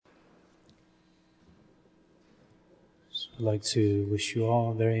I'd like to wish you all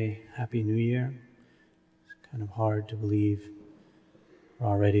a very happy New Year. It's kind of hard to believe we're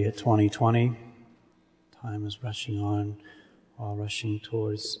already at 2020. Time is rushing on, all rushing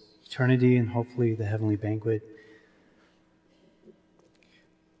towards eternity and hopefully the heavenly banquet.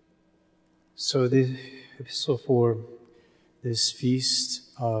 So the epistle for this feast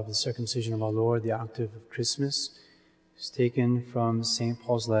of the circumcision of our Lord, the octave of Christmas, is taken from St.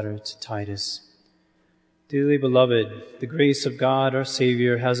 Paul's letter to Titus. Dearly beloved, the grace of God our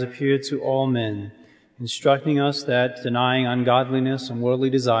Savior has appeared to all men, instructing us that, denying ungodliness and worldly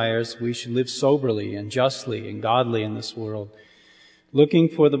desires, we should live soberly and justly and godly in this world, looking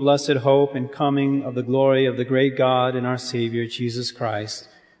for the blessed hope and coming of the glory of the great God and our Savior, Jesus Christ,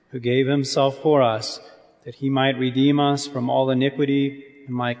 who gave himself for us, that he might redeem us from all iniquity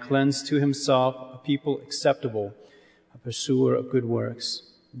and might cleanse to himself a people acceptable, a pursuer of good works.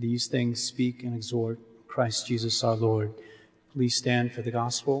 These things speak and exhort Christ Jesus our Lord. Please stand for the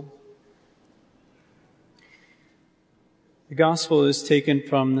gospel. The gospel is taken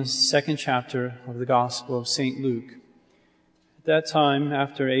from the second chapter of the Gospel of St. Luke. At that time,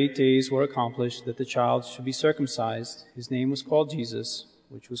 after 8 days were accomplished that the child should be circumcised, his name was called Jesus,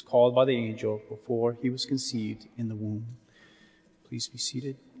 which was called by the angel before he was conceived in the womb. Please be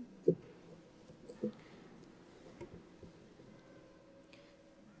seated.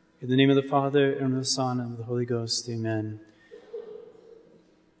 In the name of the Father, and of the Son, and of the Holy Ghost, amen.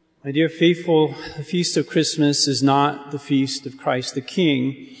 My dear faithful, the feast of Christmas is not the feast of Christ the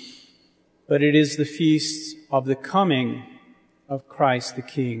King, but it is the feast of the coming of Christ the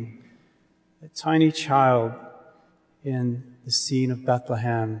King. A tiny child in the scene of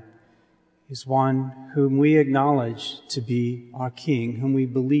Bethlehem is one whom we acknowledge to be our King, whom we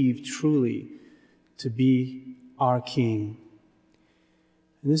believe truly to be our King.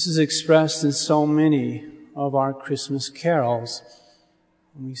 And this is expressed in so many of our Christmas carols.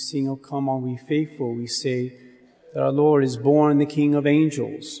 When we sing, "O come all we faithful," we say that our Lord is born the King of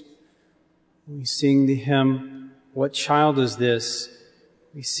angels. When we sing the hymn, "What child is this?"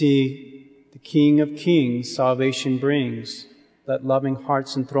 we see the King of kings salvation brings. Let loving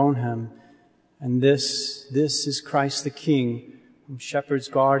hearts enthrone him. And this is Christ the King, whom shepherds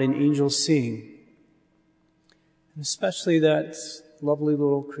guard and angels sing. And especially that lovely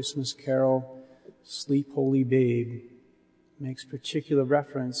little Christmas carol, "Sleep, Holy Babe," makes particular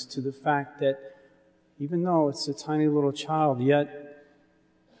reference to the fact that even though it's a tiny little child, yet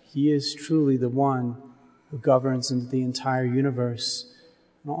he is truly the one who governs the entire universe,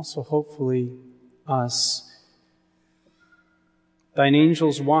 and also hopefully us. Thine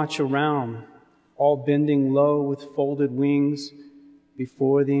angels watch around, all bending low with folded wings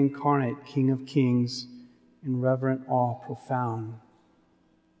before the incarnate King of kings, in reverent awe profound.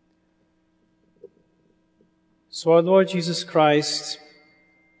 So our Lord Jesus Christ,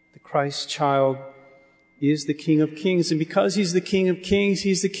 the Christ child, is the King of kings. And because he's the King of kings,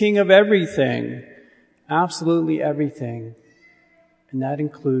 he's the King of everything. Absolutely everything. And that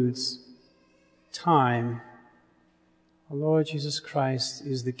includes time. Our Lord Jesus Christ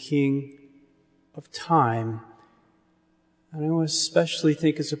is the King of time. And I especially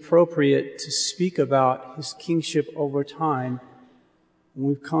think it's appropriate to speak about his kingship over time when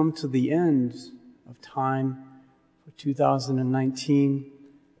we've come to the end of time for 2019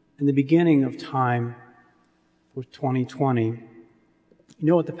 and the beginning of time for 2020. You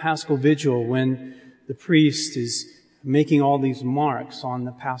know, at the Paschal Vigil, when the priest is making all these marks on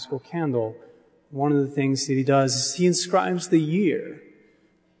the Paschal candle, one of the things that he does is he inscribes the year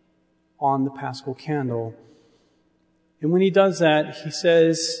on the Paschal candle. And when he does that, he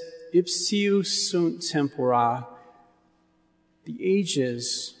says, "Ipsius sunt tempora," the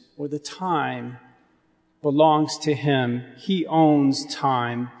ages or the time belongs to him. He owns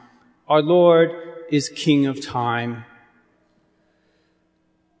time. Our Lord is King of time.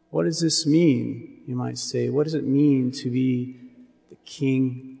 What does this mean, you might say? What does it mean to be the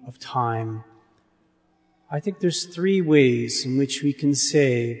King of time? I think there's 3 ways in which we can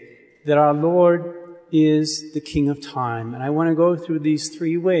say that our Lord is the King of time. And I want to go through these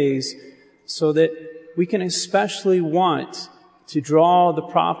 3 ways so that we can especially want to draw the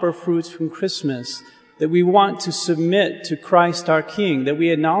proper fruits from Christmas, that we want to submit to Christ our King, that we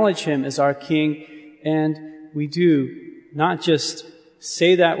acknowledge him as our King, and we do not just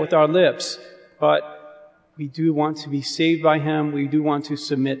say that with our lips, but we do want to be saved by him, we do want to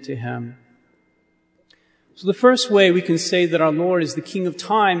submit to him. So the first way we can say that our Lord is the King of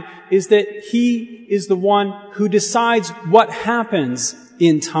time is that he is the one who decides what happens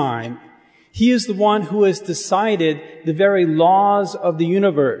in time. He is the one who has decided the very laws of the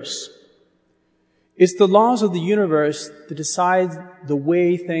universe. It's the laws of the universe that decide the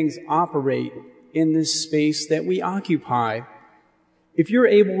way things operate in this space that we occupy. If you're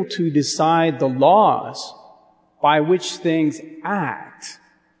able to decide the laws by which things act,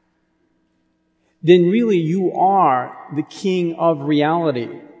 then really you are the king of reality.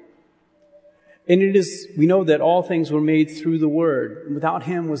 And we know that all things were made through the Word. And without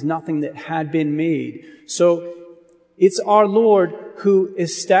Him was nothing that had been made. So it's our Lord who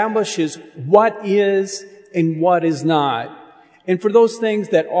establishes what is and what is not. And for those things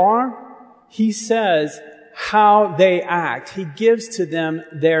that are, He says how they act. He gives to them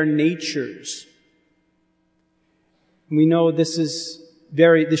their natures. We know this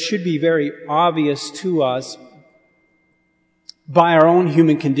should be very obvious to us by our own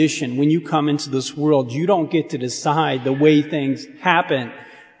human condition. When you come into this world, you don't get to decide the way things happen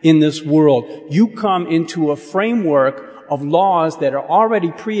in this world. You come into a framework of laws that are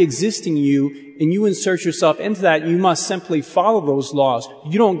already pre-existing you, and you insert yourself into that. You must simply follow those laws.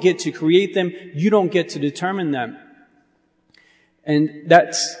 You don't get to create them. You don't get to determine them. And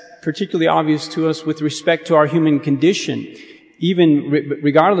that's particularly obvious to us with respect to our human condition. Even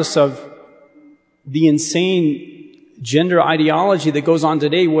regardless of the insane gender ideology that goes on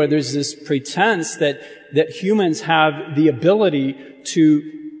today, where there's this pretense that humans have the ability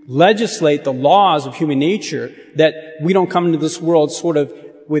to legislate the laws of human nature, that we don't come into this world sort of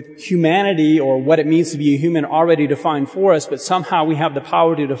with humanity or what it means to be a human already defined for us, but somehow we have the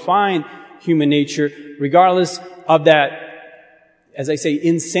power to define human nature, regardless of that, as I say,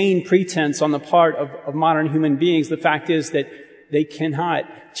 insane pretense on the part of modern human beings. The fact is that they cannot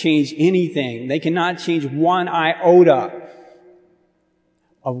change anything. They cannot change one iota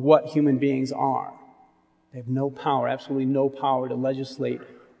of what human beings are. They have no power, absolutely no power to legislate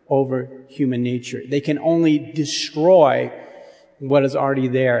over human nature. They can only destroy what is already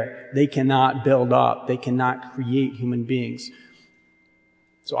there. They cannot build up. They cannot create human beings.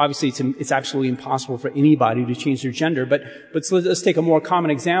 So obviously it's absolutely impossible for anybody to change their gender. But so let's take a more common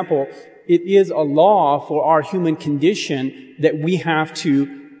example. It is a law for our human condition that we have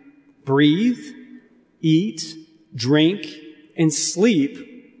to breathe, eat, drink, and sleep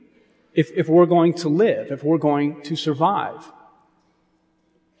if we're going to live, if we're going to survive.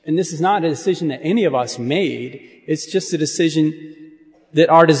 And this is not a decision that any of us made. It's just a decision that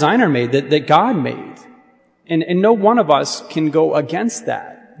our designer made, that God made. And no one of us can go against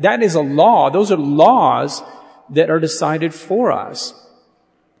that. That is a law. Those are laws that are decided for us.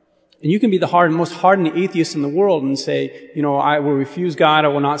 And you can be the most hardened atheist in the world and say, I will refuse God, I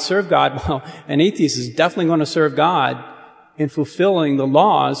will not serve God. Well, an atheist is definitely going to serve God in fulfilling the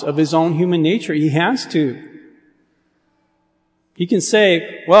laws of his own human nature. He has to. He can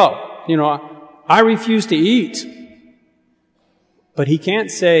say, I refuse to eat. But he can't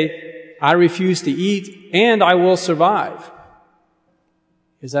say, I refuse to eat and I will survive.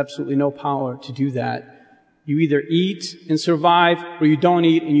 He has absolutely no power to do that. You either eat and survive, or you don't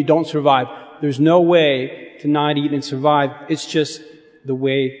eat and you don't survive. There's no way to not eat and survive. It's just the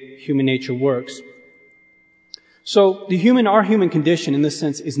way human nature works. So our human condition in this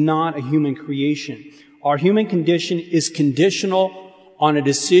sense is not a human creation. Our human condition is conditional on a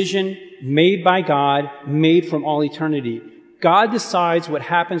decision made by God, made from all eternity. God decides what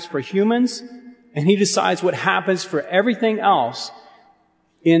happens for humans, and He decides what happens for everything else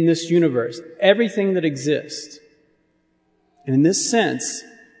in this universe, everything that exists. And in this sense,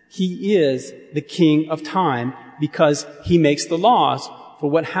 He is the King of time because He makes the laws for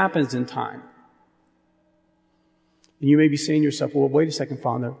what happens in time. And you may be saying to yourself, well, wait a second,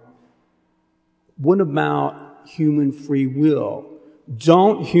 Father. What about human free will?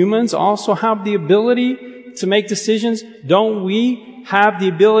 Don't humans also have the ability to make decisions? Don't we have the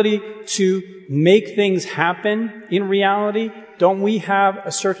ability to make things happen in reality? Don't we have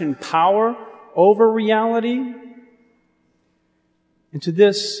a certain power over reality? And to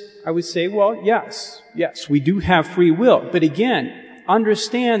this, I would say, well, yes, we do have free will. But again,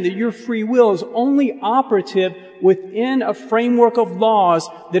 understand that your free will is only operative within a framework of laws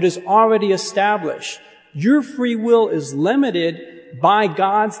that is already established. Your free will is limited by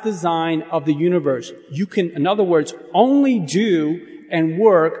God's design of the universe. You can, in other words, only do and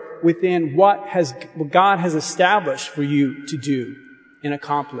work within what God has established for you to do and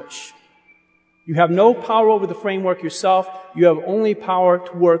accomplish. You have no power over the framework yourself. You have only power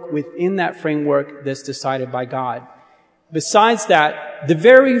to work within that framework that's decided by God. Besides that, the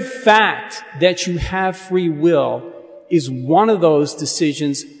very fact that you have free will is one of those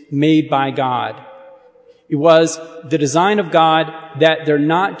decisions made by God. It was the design of God that there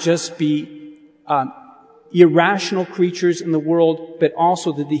not just be irrational creatures in the world, but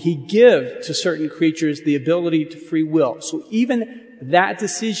also that He give to certain creatures the ability to free will. So even that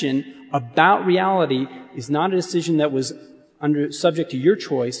decision about reality is not a decision that was subject to your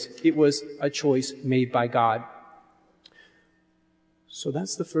choice. It was a choice made by God. So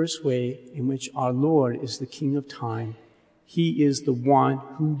that's the first way in which our Lord is the King of time. He is the one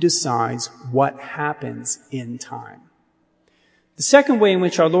who decides what happens in time. The second way in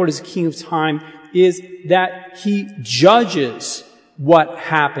which our Lord is the King of time is that He judges what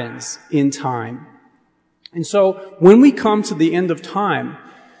happens in time. And so when we come to the end of time,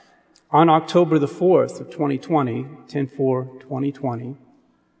 on October the 4th of 2020, 10/4/2020,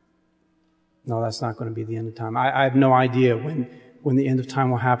 no, that's not going to be the end of time. I have no idea when the end of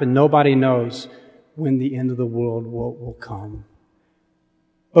time will happen. Nobody knows when the end of the world will come.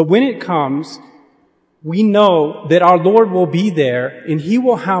 But when it comes, we know that our Lord will be there and He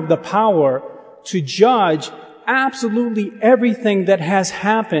will have the power to judge absolutely everything that has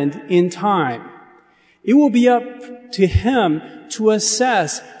happened in time. It will be up to Him to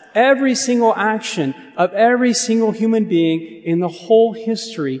assess every single action of every single human being in the whole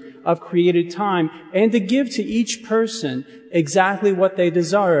history of created time, and to give to each person exactly what they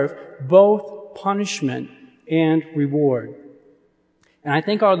deserve, both punishment and reward. And I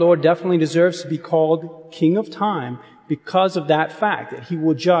think our Lord definitely deserves to be called King of Time because of that fact, that He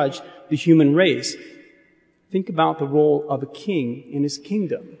will judge the human race. Think about the role of a king in his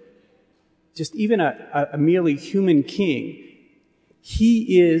kingdom. Just even a merely human king.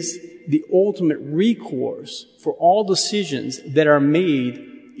 He is the ultimate recourse for all decisions that are made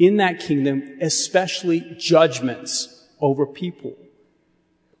in that kingdom, especially judgments over people.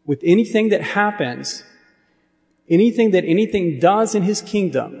 With anything that happens, anything that anything does in His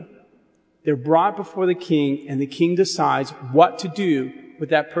kingdom, they're brought before the king, and the king decides what to do with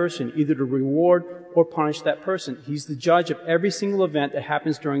that person, either to reward or punish that person. He's the judge of every single event that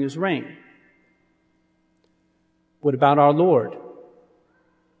happens during His reign. What about our Lord?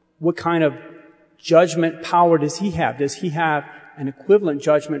 What kind of judgment power does He have? Does He have an equivalent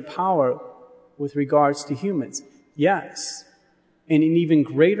judgment power with regards to humans? Yes. And an even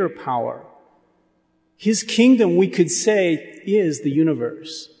greater power. His kingdom, we could say, is the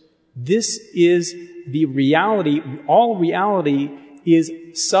universe. This is the reality. All reality is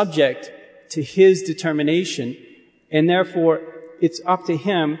subject to His determination, and therefore it's up to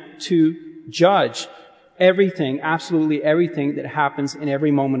Him to judge everything, absolutely everything that happens in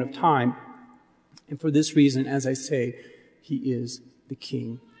every moment of time. And for this reason, as I say, He is the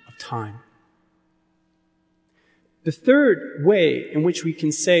King of time. The third way in which we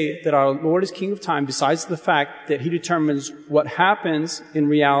can say that our Lord is King of time, besides the fact that He determines what happens in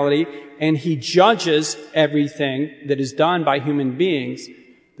reality and He judges everything that is done by human beings,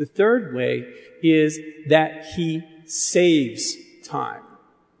 the third way is that He saves time.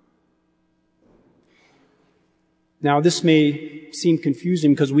 Now, this may seem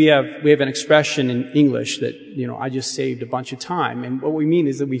confusing because we have an expression in English that, I just saved a bunch of time. And what we mean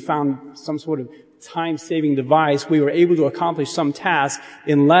is that we found some sort of time-saving device. We were able to accomplish some task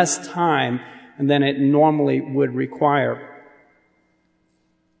in less time than it normally would require.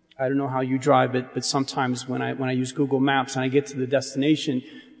 I don't know how you drive it, but sometimes when I use Google Maps and I get to the destination,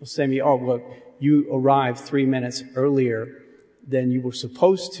 it'll say me, oh, look, you arrived 3 minutes earlier than you were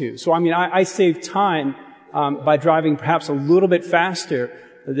supposed to. So, I save time by driving perhaps a little bit faster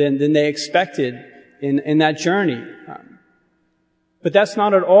than they expected in that journey. But that's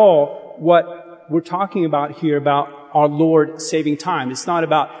not at all what we're talking about here about our Lord saving time. It's not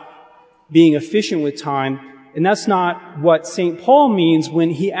about being efficient with time, and that's not what St. Paul means when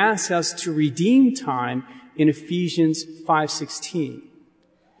he asks us to redeem time in Ephesians 5:16.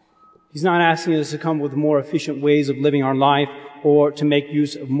 He's not asking us to come with more efficient ways of living our life or to make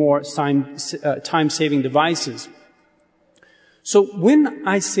use of more time-saving devices. So when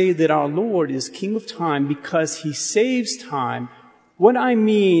I say that our Lord is King of time because He saves time, what I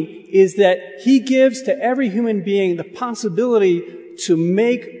mean is that He gives to every human being the possibility to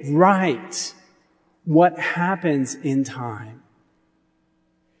make right what happens in time.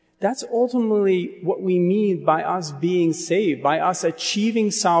 That's ultimately what we mean by us being saved, by us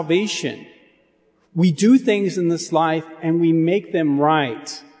achieving salvation. We do things in this life and we make them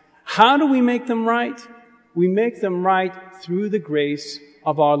right. How do we make them right? We make them right through the grace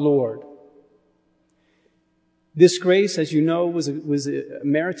of our Lord. This grace, as you know, was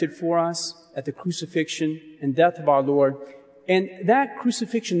merited for us at the crucifixion and death of our Lord. And that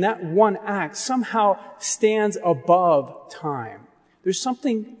crucifixion, that one act, somehow stands above time. There's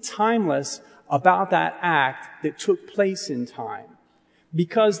something timeless about that act that took place in time.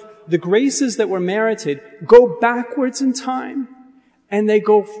 because the graces that were merited go backwards in time and they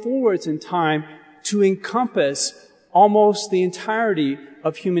go forwards in time to encompass almost the entirety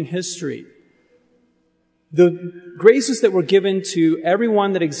of human history. The graces that were given to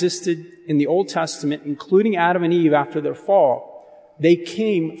everyone that existed in the Old Testament, including Adam and Eve after their fall, they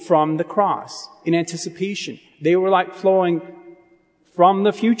came from the cross in anticipation. They were like flowing from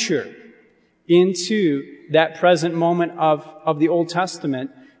the future into that present moment of the Old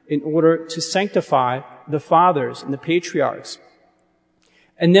Testament in order to sanctify the fathers and the patriarchs.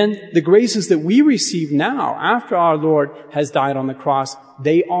 And then the graces that we receive now, after our Lord has died on the cross,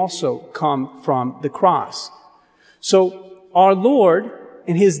 they also come from the cross. So our Lord,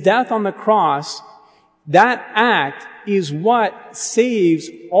 in His death on the cross, that act is what saves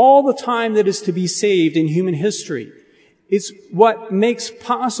all the time that is to be saved in human history. It's what makes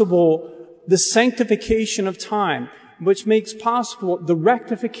possible the sanctification of time, which makes possible the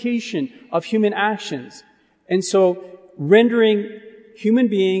rectification of human actions. And so rendering human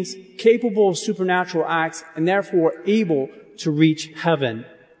beings capable of supernatural acts and therefore able to reach heaven.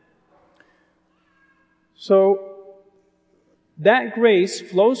 So that grace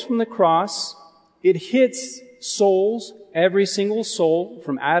flows from the cross. It hits souls, every single soul,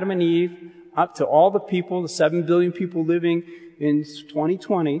 from Adam and Eve up to all the people, the 7 billion people living in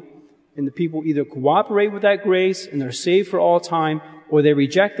 2020. And the people either cooperate with that grace and they're saved for all time, or they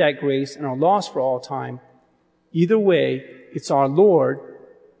reject that grace and are lost for all time. Either way, it's our Lord,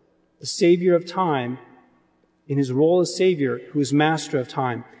 the Savior of time, in His role as Savior, who is Master of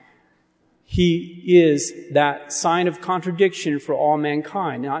time. He is that sign of contradiction for all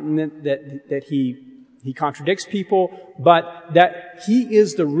mankind. Not that He contradicts people, but that He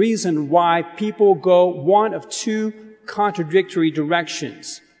is the reason why people go one of two contradictory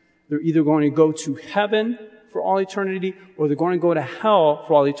directions. They're either going to go to heaven for all eternity, or they're going to go to hell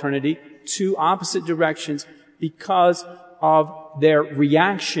for all eternity, two opposite directions because of their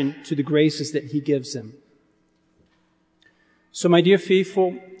reaction to the graces that He gives them. So, my dear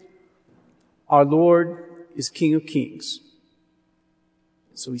faithful, our Lord is King of Kings.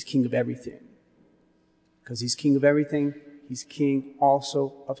 So He's King of everything. Because He's King of everything, He's King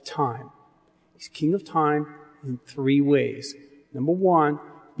also of time. He's King of time in three ways. Number one,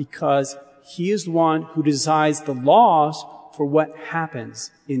 because He is the one who decides the laws for what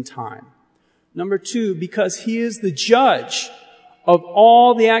happens in time. Number two, because He is the judge of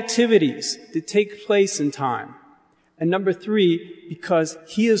all the activities that take place in time. And number three, because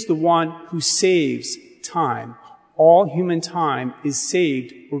He is the one who saves time. All human time is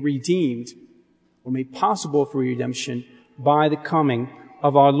saved or redeemed or made possible for redemption by the coming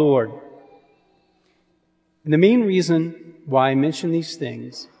of our Lord. And the main reason why I mention these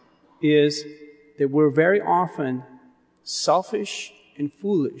things is that we're very often selfish and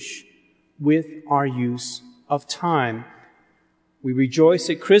foolish with our use of time. We rejoice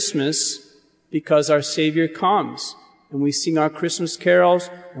at Christmas because our Savior comes, and we sing our Christmas carols,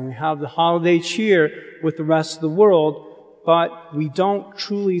 and we have the holiday cheer with the rest of the world, but we don't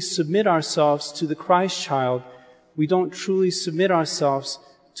truly submit ourselves to the Christ child. We don't truly submit ourselves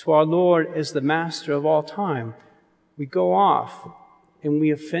to our Lord as the Master of all time. We go off and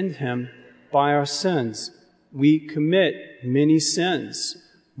we offend Him by our sins. We commit many sins,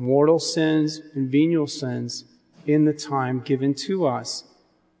 mortal sins and venial sins, in the time given to us.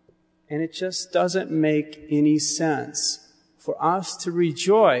 And it just doesn't make any sense for us to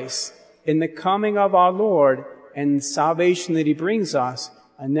rejoice in the coming of our Lord and the salvation that He brings us,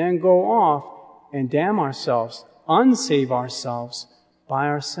 and then go off and damn ourselves, unsave ourselves by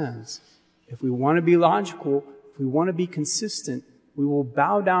our sins. If we want to be logical, if we want to be consistent, we will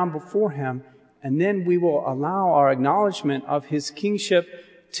bow down before Him, and then we will allow our acknowledgement of His kingship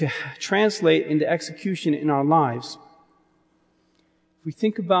to translate into execution in our lives. If we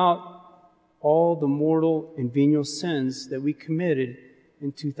think about all the mortal and venial sins that we committed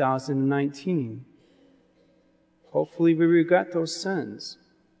in 2019, hopefully we regret those sins.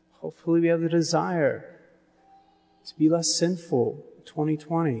 Hopefully we have the desire to be less sinful in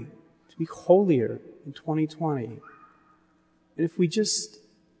 2020, to be holier in 2020. And if we just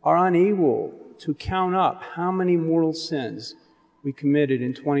are unable to count up how many mortal sins we committed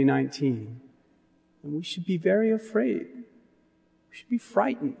in 2019, then we should be very afraid. We should be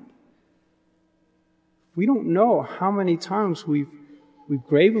frightened. We don't know how many times we've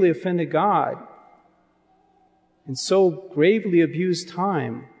gravely offended God and so gravely abused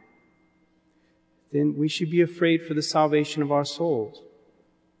time. Then we should be afraid for the salvation of our souls.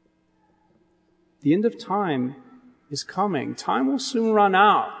 The end of time is coming. Time will soon run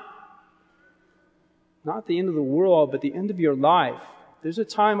out. Not the end of the world, but the end of your life. There's a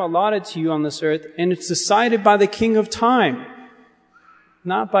time allotted to you on this earth, and it's decided by the King of time,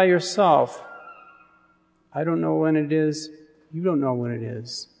 not by yourself. I don't know when it is. You don't know when it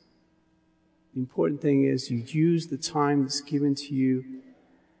is. The important thing is you use the time that's given to you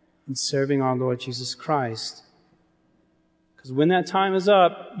in serving our Lord Jesus Christ. Because when that time is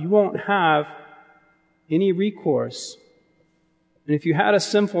up, you won't have any recourse. And if you had a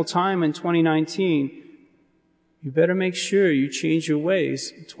sinful time in 2019, you better make sure you change your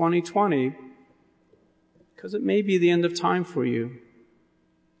ways in 2020, because it may be the end of time for you,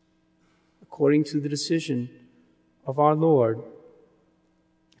 according to the decision of our Lord.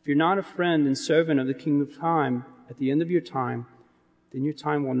 If you're not a friend and servant of the King of time at the end of your time, then your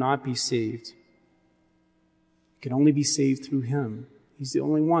time will not be saved. You can only be saved through Him. He's the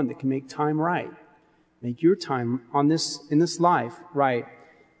only one that can make time right. Make your time in this life right.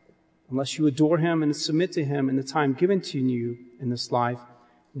 Unless you adore Him and submit to Him in the time given to you in this life,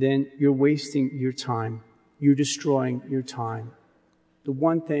 then you're wasting your time. You're destroying your time. The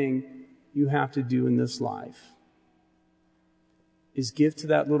one thing you have to do in this life is give to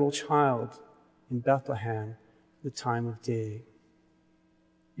that little child in Bethlehem the time of day.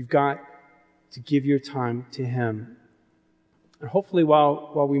 You've got to give your time to Him. And hopefully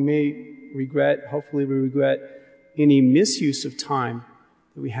while we may regret any misuse of time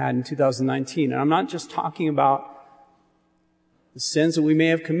that we had in 2019. And I'm not just talking about the sins that we may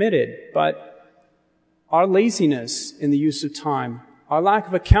have committed, but our laziness in the use of time, our lack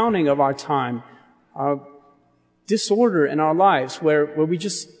of accounting of our time, our disorder in our lives where we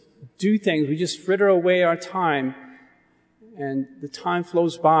just do things, we just fritter away our time, and the time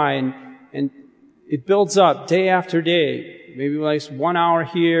flows by and it builds up day after day. Maybe like 1 hour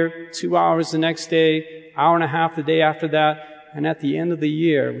here, 2 hours the next day, hour and a half the day after that, and at the end of the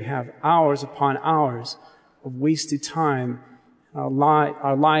year we have hours upon hours of wasted time.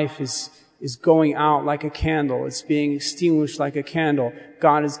 Our life is going out like a candle. It's being extinguished like a candle.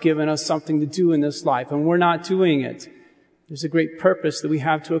 God has given us something to do in this life, and we're not doing it. There's a great purpose that we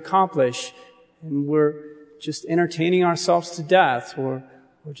have to accomplish, and we're just entertaining ourselves to death, or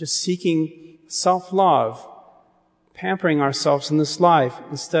we're just seeking self-love, pampering ourselves in this life,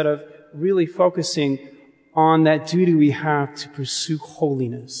 instead of really focusing on that duty we have to pursue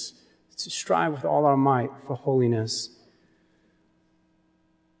holiness, to strive with all our might for holiness.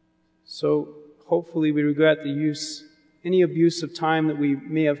 So hopefully we regret any abuse of time that we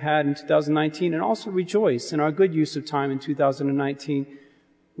may have had in 2019, and also rejoice in our good use of time in 2019.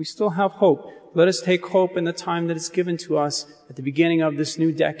 We still have hope. Let us take hope in the time that is given to us at the beginning of this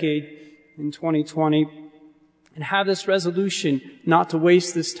new decade in 2020, and have this resolution not to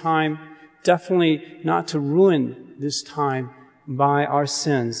waste this time, definitely not to ruin this time by our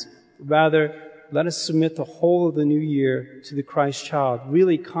sins. Rather, let us submit the whole of the new year to the Christ child,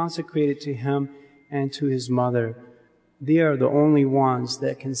 really consecrate it to Him and to His mother. They are the only ones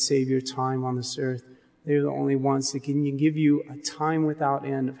that can save your time on this earth. They are the only ones that can give you a time without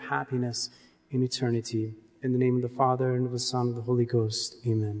end of happiness in eternity. In the name of the Father, and of the Son, and of the Holy Ghost.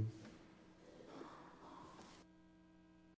 Amen.